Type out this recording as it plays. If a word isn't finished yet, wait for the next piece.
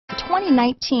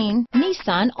2019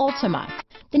 Nissan Altima.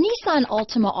 The Nissan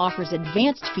Altima offers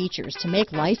advanced features to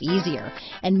make life easier,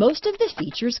 and most of the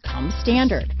features come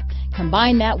standard.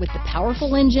 Combine that with the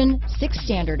powerful engine, 6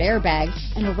 standard airbags,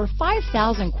 and over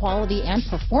 5,000 quality and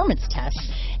performance tests,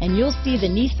 and you'll see the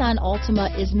Nissan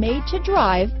Altima is made to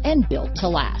drive and built to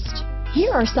last.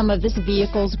 Here are some of this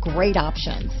vehicle's great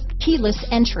options: keyless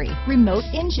entry, remote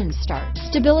engine start,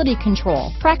 stability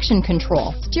control, traction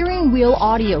control, steering wheel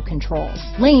audio controls,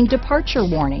 lane departure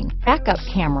warning, backup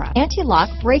camera, anti-lock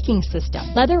braking system,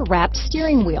 leather-wrapped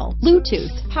steering wheel,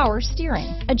 Bluetooth, power steering,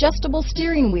 adjustable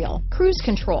steering wheel, cruise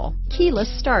control,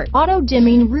 keyless start,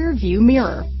 auto-dimming rear view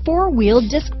mirror, 4-wheel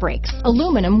disc brakes,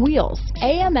 aluminum wheels,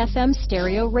 AM/FM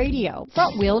stereo radio,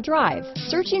 front-wheel drive.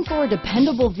 Searching for a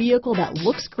dependable vehicle that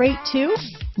looks great too?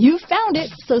 You found it,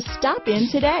 so stop in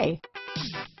today.